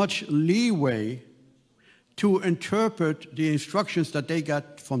had much leeway to interpret the instructions that they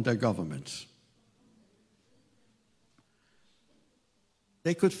got from their governments.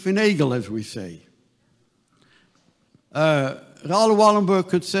 They could finagle, as we say. Raoul Wallenberg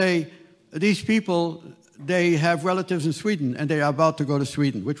could say, these people, they have relatives in Sweden and they are about to go to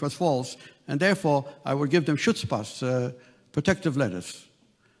Sweden, which was false, and therefore I will give them Schutzpass, protective letters.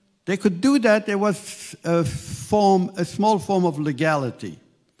 They could do that. There was a small form of legality.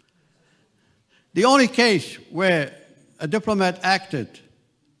 The only case where a diplomat acted,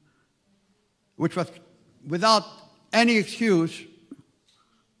 which was without any excuse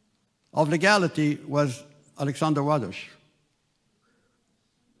of legality, was Alexander Ładoś.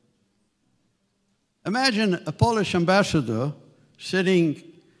 Imagine a Polish ambassador sitting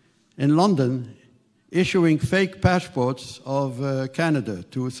in London issuing fake passports of Canada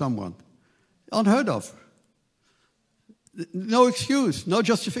to someone. Unheard of. No excuse, no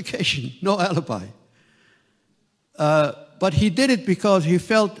justification, no alibi. But he did it because he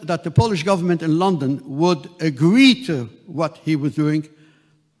felt that the Polish government in London would agree to what he was doing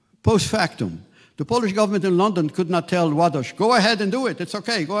post factum. The Polish government in London could not tell Ładoś, go ahead and do it, it's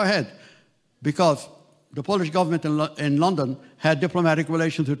okay, go ahead. Because the Polish government in London had diplomatic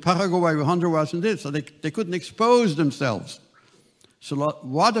relations with Paraguay, with Honduras, and this, so they couldn't expose themselves. So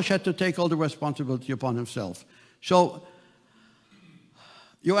Ładoś had to take all the responsibility upon himself. So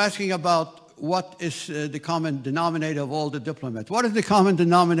You're asking about what is the common denominator of all the diplomats. What is the common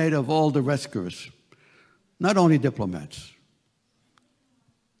denominator of all the rescuers? Not only diplomats.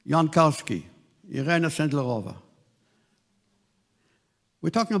 Jan Karski, Irena Sendlerova. We're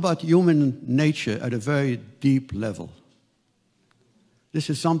talking about human nature at a very deep level. This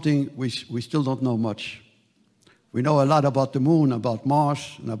is something we still don't know much. We know a lot about the moon, about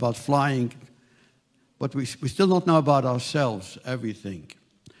Mars, and about flying, but we still don't know about ourselves, everything.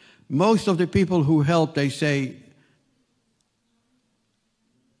 Most of the people who help, they say,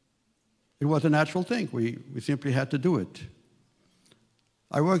 it was a natural thing. We simply had to do it.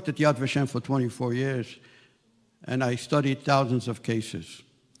 I worked at Yad Vashem for 24 years, and I studied thousands of cases.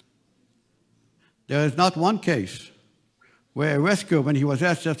 There is not one case where a rescuer, when he was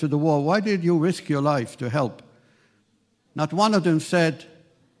asked after the war, why did you risk your life to help? Not one of them said,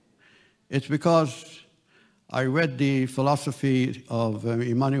 it's because I read the philosophy of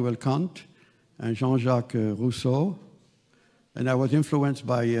Immanuel Kant and Jean-Jacques Rousseau, and I was influenced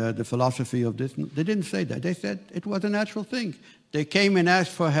by the philosophy of this. They didn't say that. They said it was a natural thing. They came and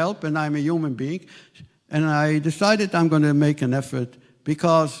asked for help, and I'm a human being, and I decided I'm going to make an effort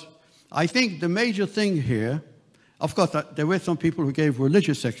because I think the major thing here, of course, there were some people who gave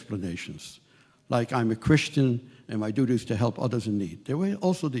religious explanations, like I'm a Christian and my duty is to help others in need. There were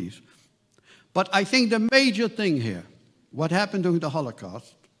also these. But I think the major thing here, what happened during the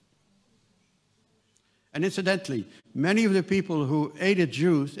Holocaust, and incidentally, many of the people who aided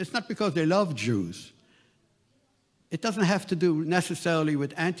Jews, it's not because they love Jews. It doesn't have to do necessarily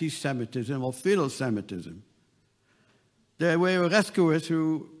with anti-Semitism or philo-Semitism. There were rescuers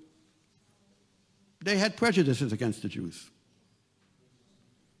who, they had prejudices against the Jews.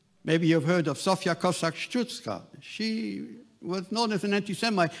 Maybe you've heard of Sofia Kossak-Szczucka. She was known as an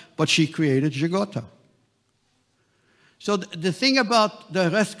anti-Semite, but she created Żegota. So the thing about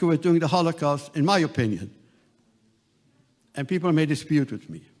the rescuers during the Holocaust, in my opinion, and people may dispute with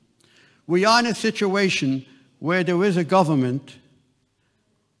me, we are in a situation where there is a government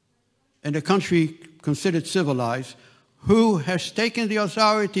in a country considered civilized who has taken the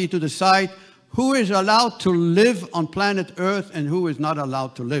authority to decide who is allowed to live on planet Earth and who is not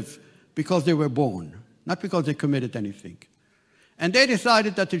allowed to live because they were born, not because they committed anything. And they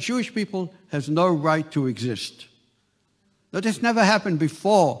decided that the Jewish people has no right to exist. That this never happened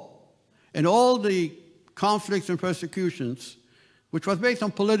before. In all the conflicts and persecutions, which was based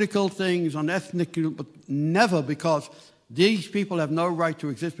on political things, on ethnic, but never because these people have no right to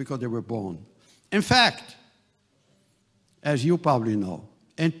exist because they were born. In fact, as you probably know,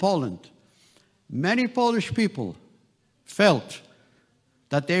 in Poland, many Polish people felt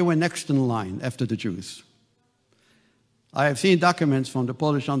that they were next in line after the Jews. I have seen documents from the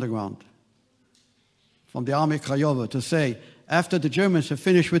Polish underground, from the Army Krajowa, to say, after the Germans have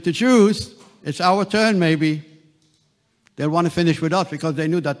finished with the Jews, it's our turn maybe. They'll want to finish with us because they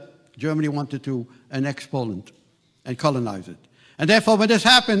knew that Germany wanted to annex Poland and colonize it. And therefore, when this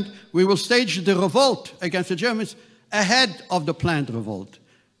happened, we will stage the revolt against the Germans ahead of the planned revolt.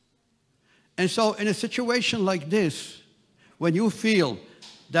 And so in a situation like this, when you feel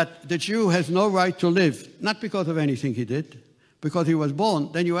that the Jew has no right to live, not because of anything he did, because he was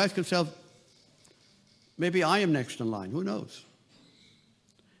born, then you ask yourself, maybe I am next in line, who knows?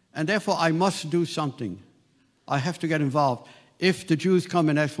 And therefore I must do something. I have to get involved if the Jews come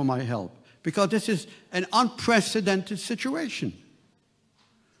and ask for my help, because this is an unprecedented situation.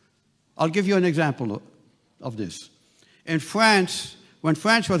 I'll give you an example of this. In France, when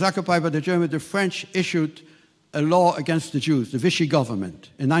France was occupied by the Germans, the French issued a law against the Jews, the Vichy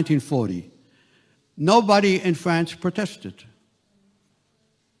government, in 1940. Nobody in France protested.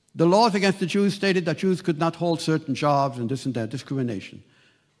 The laws against the Jews stated that Jews could not hold certain jobs and this and that, discrimination.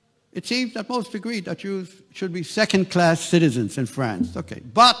 It seems that most agreed that Jews should be second-class citizens in France. Okay,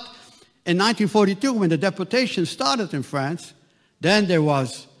 but in 1942, when the deportation started in France, then there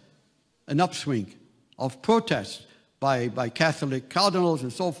was an upswing of protests by Catholic cardinals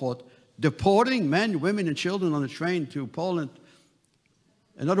and so forth, deporting men, women, and children on a train to Poland.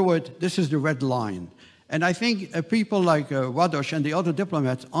 In other words, this is the red line. And I think people like Radosh and the other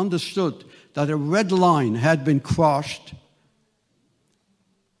diplomats understood that a red line had been crossed,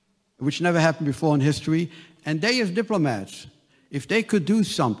 which never happened before in history. And they, as diplomats, if they could do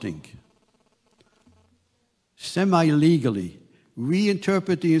something semi-legally,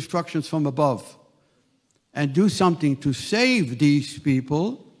 reinterpret the instructions from above, and do something to save these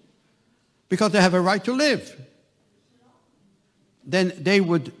people, because they have a right to live, then they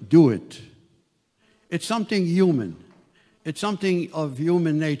would do it. It's something human. It's something of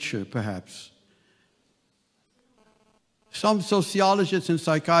human nature, perhaps. Some sociologists and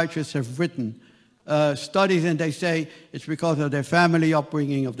psychiatrists have written studies, and they say it's because of their family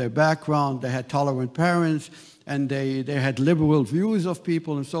upbringing, of their background. They had tolerant parents, and they had liberal views of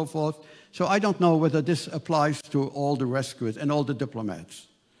people and so forth. So I don't know whether this applies to all the rescuers and all the diplomats.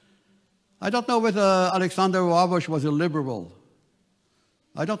 I don't know whether Alexander Ładoś was a liberal.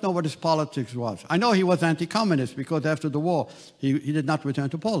 I don't know what his politics was. I know he was anti-communist because after the war, he did not return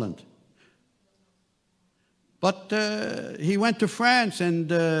to Poland. But he went to France,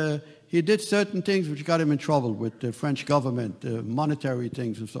 and he did certain things which got him in trouble with the French government, monetary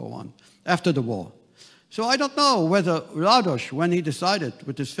things and so on, after the war. So I don't know whether Ładoś, when he decided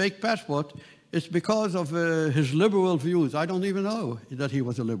with his fake passport, it's because of his liberal views. I don't even know that he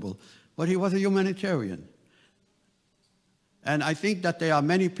was a liberal, but he was a humanitarian. And I think that there are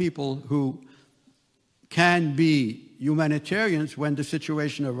many people who can be humanitarians when the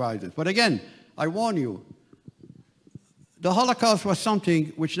situation arises. But again, I warn you, the Holocaust was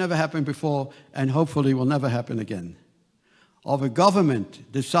something which never happened before and hopefully will never happen again. Of a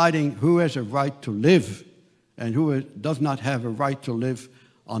government deciding who has a right to live and who does not have a right to live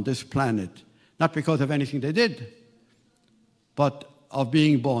on this planet. Not because of anything they did, but of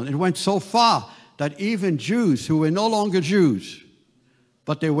being born. It went so far that even Jews who were no longer Jews,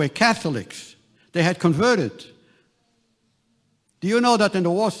 but they were Catholics, they had converted. Do you know that in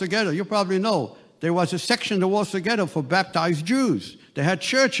the Wars Together, you probably know, there was a section in the Wars Together for baptized Jews. They had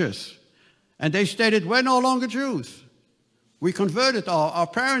churches, and they stated, we're no longer Jews. We converted, our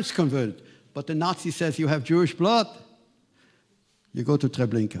parents converted. But the Nazi says, you have Jewish blood, you go to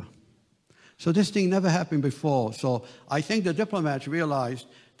Treblinka. So this thing never happened before. So I think the diplomats realized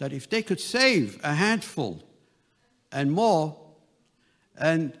that if they could save a handful and more,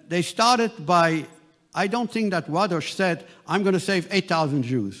 and they started by, I don't think that Ładoś said, I'm going to save 8,000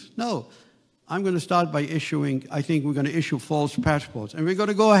 Jews. No, I'm going to start by issuing, I think we're going to issue false passports. And we're going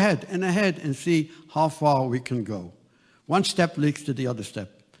to go ahead and see how far we can go. One step leads to the other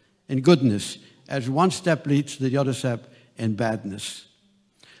step in goodness, as one step leads to the other step in badness.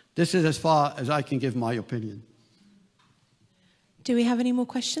 This is as far as I can give my opinion. Do we have any more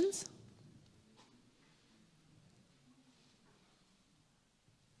questions?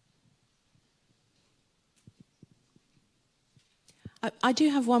 I do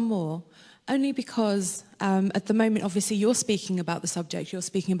have one more, only because at the moment, obviously, you're speaking about the subject. You're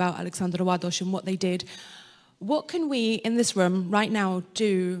speaking about Alexander Ładoś and what they did. What can we in this room right now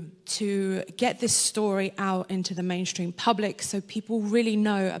do to get this story out into the mainstream public so people really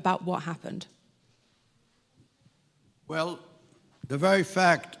know about what happened? Well, the very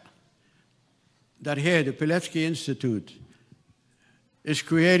fact that here the Pileckiego Instytut is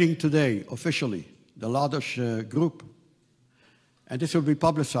creating today officially the Ładoś group, and this will be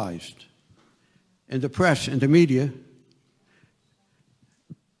publicized in the press, in the media,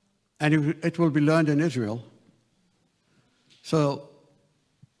 and it will be learned in Israel. So,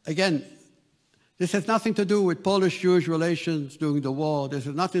 again, this has nothing to do with Polish-Jewish relations during the war. This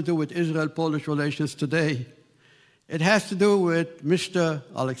has nothing to do with Israel-Polish relations today. It has to do with Mr.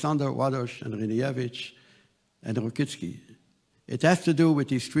 Alexander Ładoś and Ryniewicz and Rokicki. It has to do with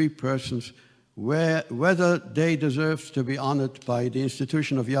these three persons, whether they deserve to be honored by the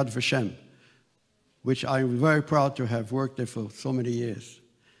institution of Yad Vashem, which I'm very proud to have worked there for so many years,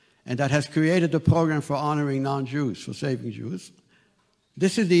 and that has created a program for honoring non-Jews, for saving Jews.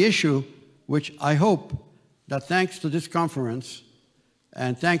 This is the issue which I hope that thanks to this conference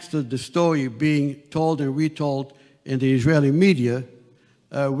and thanks to the story being told and retold in the Israeli media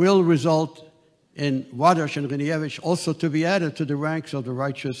will result in Ładoś and Ryniewicz also to be added to the ranks of the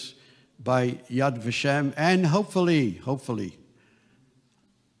righteous by Yad Vashem, and hopefully,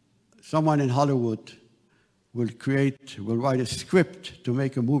 someone in Hollywood will write a script to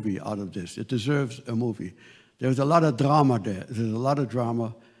make a movie out of this. It deserves a movie. There's a lot of drama there. There's a lot of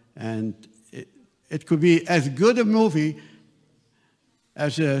drama, and it could be as good a movie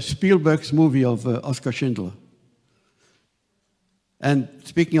as Spielberg's movie of Oskar Schindler. And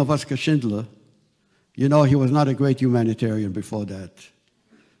speaking of Oskar Schindler, you know he was not a great humanitarian before that.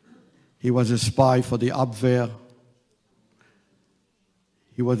 He was a spy for the Abwehr.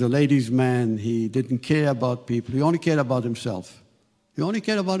 He was a ladies' man. He didn't care about people. He only cared about himself. He only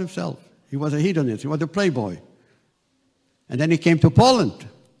cared about himself. He was a hedonist. He was a playboy. And then he came to Poland.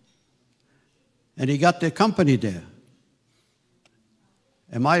 And he got the company there.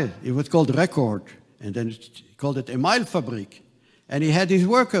 It was called Record. And then he called it Emailfabrik. And he had these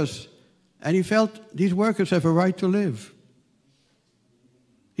workers. And he felt these workers have a right to live.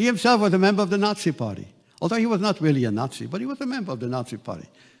 He himself was a member of the Nazi Party. Although he was not really a Nazi, but he was a member of the Nazi Party.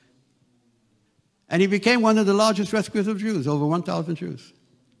 And he became one of the largest rescuers of Jews, over 1,000 Jews.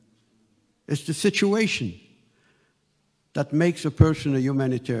 It's the situation that makes a person a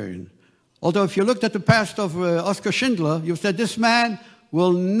humanitarian. Although if you looked at the past of Oskar Schindler, you said this man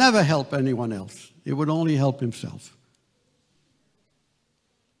will never help anyone else. He would only help himself.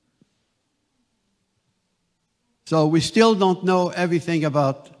 So we still don't know everything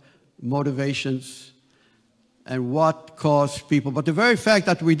about motivations and what caused people. But the very fact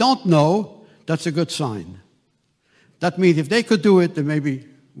that we don't know, that's a good sign. That means if they could do it, then maybe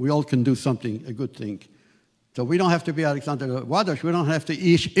we all can do something, a good thing. So we don't have to be Alexander Wadosh. We don't have to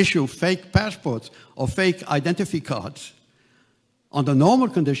issue fake passports or fake identity cards. Under normal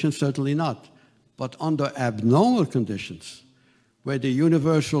conditions, certainly not. But under abnormal conditions, where the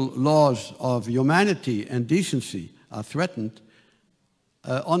universal laws of humanity and decency are threatened,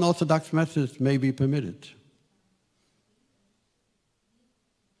 unorthodox methods may be permitted.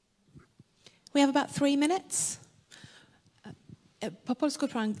 We have about 3 minutes. Po polsku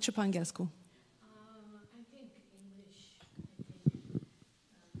czy po angielsku?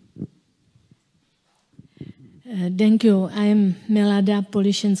 Thank you. I'm Milada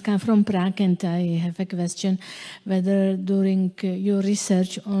Polishinska from Prague, and I have a question whether during your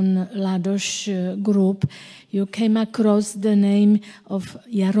research on Ladosh group you came across the name of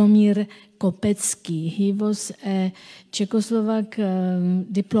Jaromír Kopecký. He was a Czechoslovak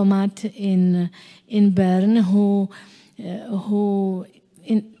diplomat in Bern who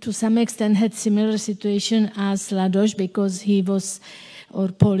to some extent had similar situation as Ladosh, because he was or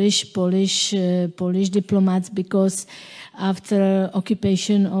Polish diplomats, because after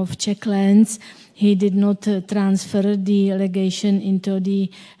occupation of Czech lands, he did not transfer the legation into the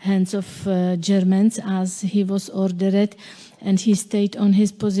hands of Germans as he was ordered, and he stayed on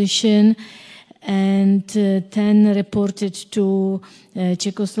his position and then reported to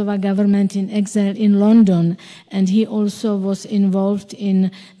Czechoslovak government in exile in London. And he also was involved in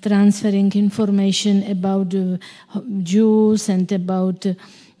transferring information about Jews and about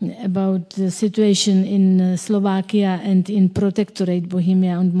the situation in Slovakia and in Protectorate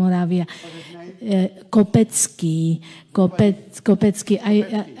Bohemia and Moravia. Kopecký.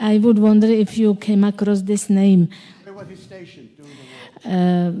 I would wonder if you came across this name. Where was he stationed?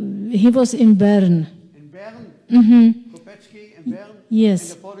 He was in Bern. In Bern? Mm-hmm. Kopecký in Bern? Yes.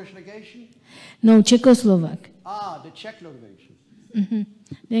 In the Polish legation? No, Czechoslovak. Ah, the Czech legation. Mm-hmm.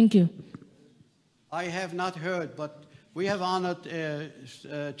 Thank you. I have not heard, but we have honored a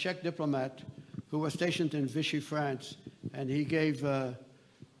Czech diplomat who was stationed in Vichy, France, and he gave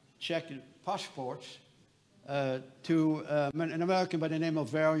Czech passports to an American by the name of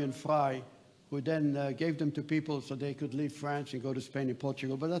Varian Fry, who then gave them to people so they could leave France and go to Spain and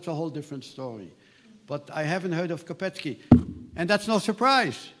Portugal. But that's a whole different story. But I haven't heard of Kopecký. And that's no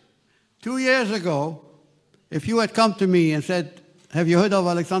surprise. 2 years ago, if you had come to me and said, have you heard of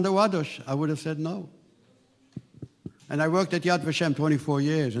Alexander Wadosh? I would have said no. And I worked at Yad Vashem 24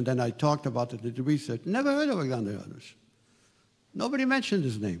 years, and then I talked about it in the research. Never heard of Alexander Wadosh. Nobody mentioned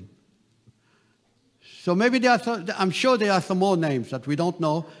his name. So maybe I'm sure there are some more names that we don't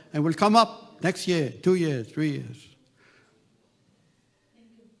know and will come up next year, 2 years, 3 years.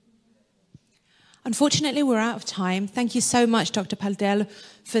 Unfortunately, we're out of time. Thank you so much, Dr. Paldiel,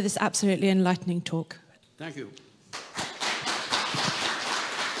 for this absolutely enlightening talk. Thank you.